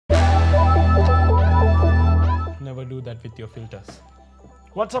overdo that with your filters.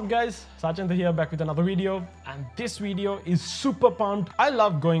 What's up guys, Sachintha here, back with another video, and this video is super pumped. I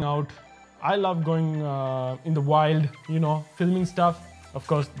love going out. I love going in the wild, you know, filming stuff. Of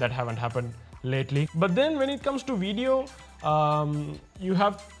course, that haven't happened lately. But then when it comes to video, you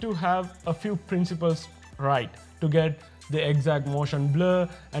have to have a few principles right to get the exact motion blur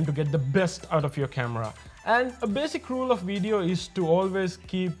and to get the best out of your camera. And a basic rule of video is to always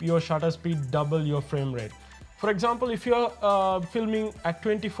keep your shutter speed double your frame rate. For example, if you're filming at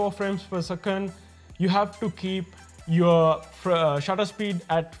 24 frames per second, you have to keep your shutter speed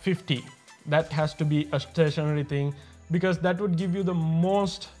at 50. That has to be a stationary thing because that would give you the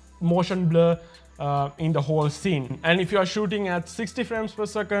most motion blur in the whole scene. And if you are shooting at 60 frames per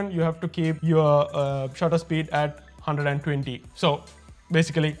second, you have to keep your shutter speed at 120. So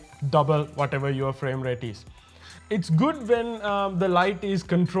basically double whatever your frame rate is. It's good when the light is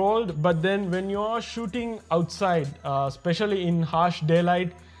controlled, but then when you're shooting outside, especially in harsh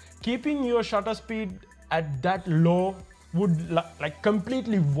daylight, keeping your shutter speed at that low would like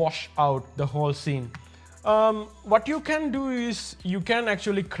completely wash out the whole scene. What you can do is you can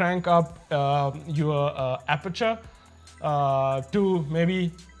actually crank up your aperture to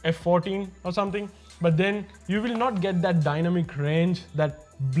maybe f14 or something, but then you will not get that dynamic range, that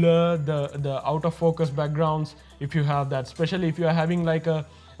blur, the out of focus backgrounds if you have that. Especially if you are having like a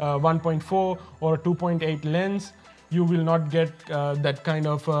 1.4 or a 2.8 lens, you will not get that kind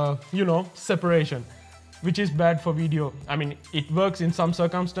of you know, separation, which is bad for video. I mean, it works in some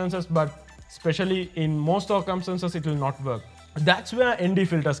circumstances, but especially in most circumstances it will not work. That's where ND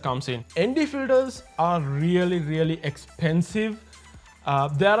filters comes in. ND filters are really expensive.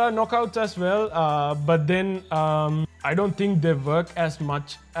 There are knockouts as well, but then I don't think they work as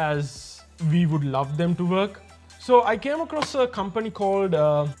much as we would love them to work. So I came across a company called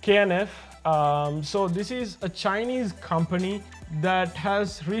K&F. So this is a Chinese company that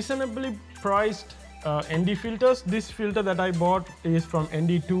has reasonably priced ND filters. This filter that I bought is from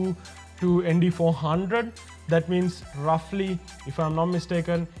ND2 to ND400. That means roughly, if I'm not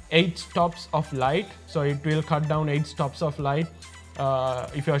mistaken, 8 stops of light. So it will cut down 8 stops of light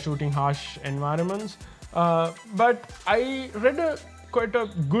if you are shooting harsh environments. But I read quite a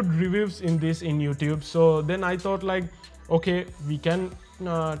good reviews in this in YouTube. So then I thought like, okay, we can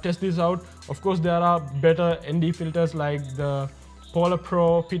test this out. Of course, there are better ND filters like the Polar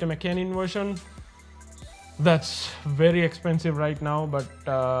Pro Peter McKinnon version. That's very expensive right now, but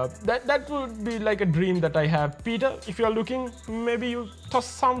that would be like a dream that I have. Peter, if you're looking, maybe you toss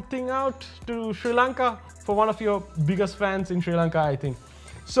something out to Sri Lanka for one of your biggest fans in Sri Lanka, I think.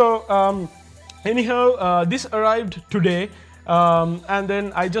 So anyhow, this arrived today, and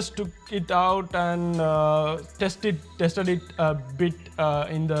then I just took it out and tested it a bit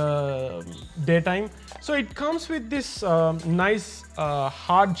in the daytime. So it comes with this nice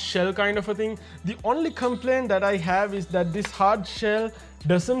hard shell kind of a thing. The only complaint that I have is that this hard shell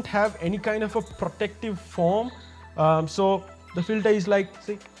doesn't have any kind of a protective foam. So the filter is like,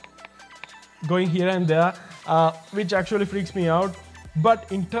 see, going here and there, which actually freaks me out.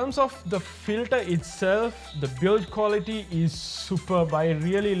 But in terms of the filter itself, the build quality is superb. I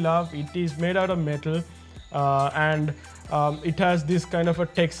really love it. It is made out of metal, and it has this kind of a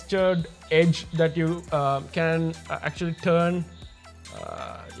textured edge that you can actually turn.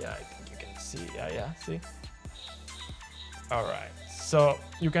 Yeah, I think you can see. Yeah, see. All right, so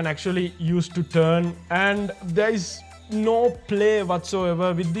you can actually use to turn, and there is no play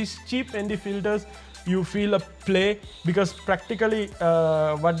whatsoever with these cheap ND filters. You feel a play because practically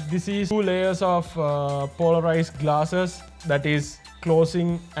what this is, 2 layers of polarized glasses that is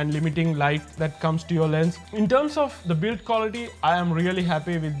closing and limiting light that comes to your lens. In terms of the build quality, I am really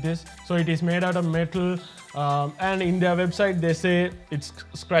happy with this. So it is made out of metal, and in their website they say it's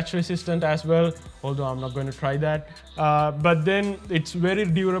scratch resistant as well, although I'm not going to try that. But then it's very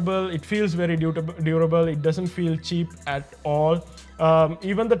durable. It feels very durable. It doesn't feel cheap at all.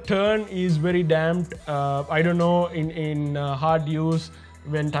 Even the turn is very damped. I don't know in hard use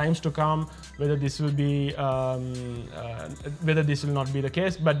when times to come whether this will be whether this will not be the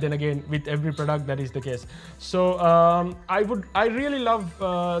case, but then again with every product that is the case. So I really love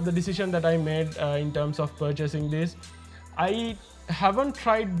the decision that I made in terms of purchasing this. I haven't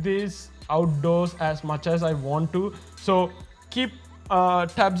tried this outdoors as much as I want to, so keep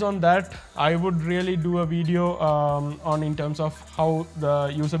tabs on that. I would really do a video on in terms of how the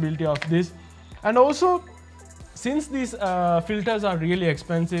usability of this. And also, since these filters are really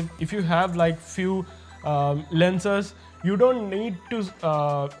expensive, if you have like few lenses, you don't need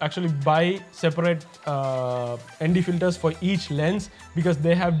to actually buy separate ND filters for each lens because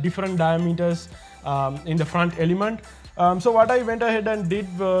they have different diameters in the front element. So what I went ahead and did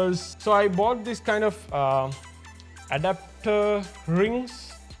was, so I bought this kind of adapter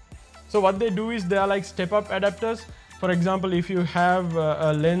rings. So what they do is they are like step-up adapters. For example, if you have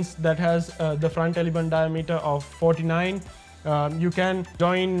a lens that has the front element diameter of 49, you can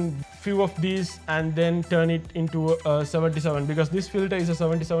join few of these and then turn it into a 77, because this filter is a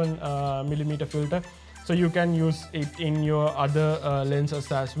 77 millimeter filter. So you can use it in your other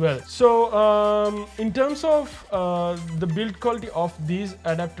lenses as well. So in terms of the build quality of these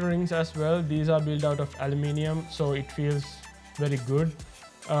adapter rings as well, these are built out of aluminium, so it feels very good.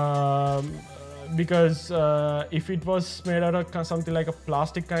 Because if it was made out of something like a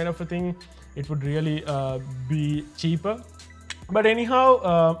plastic kind of a thing, it would really be cheaper. But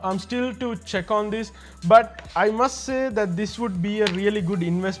anyhow, I'm still to check on this, but I must say that this would be a really good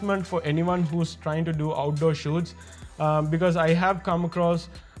investment for anyone who's trying to do outdoor shoots, because I have come across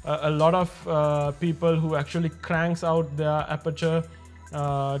a lot of people who actually cranks out their aperture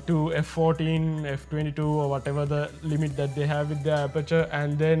to f14, f22 or whatever the limit that they have with their aperture,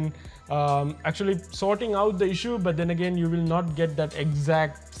 and then actually sorting out the issue, but then again you will not get that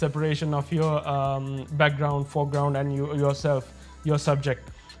exact separation of your background, foreground and your subject.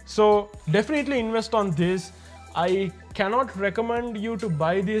 So definitely invest on this. I cannot recommend you to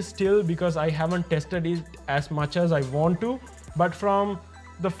buy this still because I haven't tested it as much as I want to, but from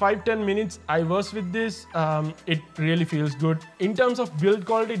the 5-10 minutes I was with this, it really feels good. In terms of build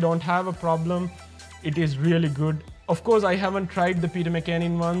quality, don't have a problem. It is really good. Of course, I haven't tried the Peter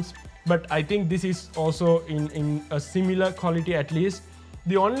McKinnon ones, but I think this is also in a similar quality at least.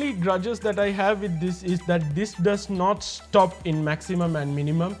 The only grudges that I have with this is that this does not stop in maximum and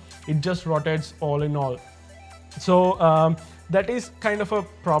minimum. It just rotates all in all. So that is kind of a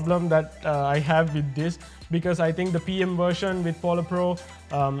problem that I have with this, because I think the PM version with Polar Pro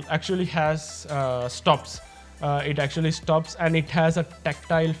actually has stops. It actually stops and it has a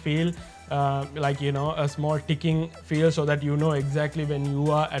tactile feel, like, you know, a small ticking feel, so that you know exactly when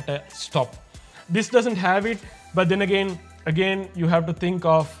you are at a stop. This doesn't have it, but then again you have to think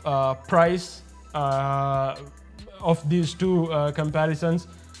of price of these two comparisons.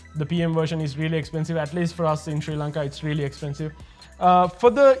 The PM version is really expensive, at least for us in Sri Lanka, it's really expensive. For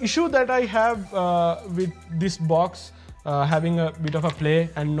the issue that I have with this box having a bit of a play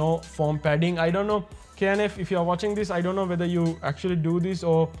and no foam padding, I don't know, K&F, if you are watching this, I don't know whether you actually do this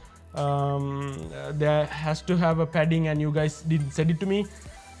or there has to have a padding and you guys didn't send it to me.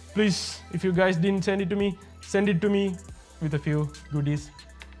 Please, if you guys didn't send it to me, send it to me with a few goodies.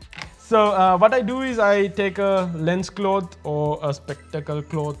 So what I do is I take a lens cloth or a spectacle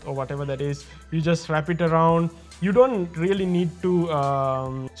cloth or whatever that is. You just wrap it around. You don't really need to.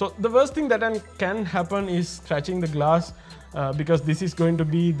 So the worst thing that can happen is scratching the glass, because this is going to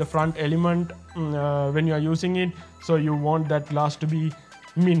be the front element when you are using it. So you want that glass to be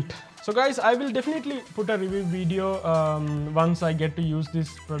mint. So guys, I will definitely put a review video once I get to use this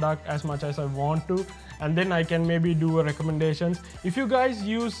product as much as I want to, and then I can maybe do a recommendations. If you guys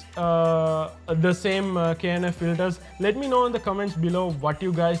use the same K&F filters, let me know in the comments below what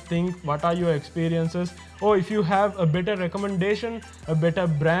you guys think, what are your experiences, or if you have a better recommendation, a better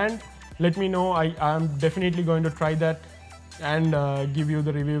brand, let me know. I am definitely going to try that and give you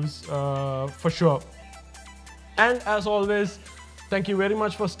the reviews for sure. And as always, thank you very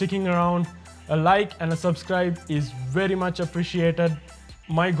much for sticking around. A like and a subscribe is very much appreciated.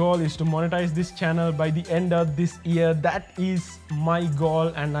 My goal is to monetize this channel by the end of this year. That is my goal,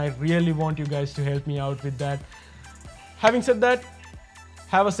 and I really want you guys to help me out with that. Having said that,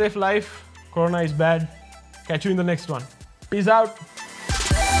 have a safe life. Corona is bad. Catch you in the next one. Peace out.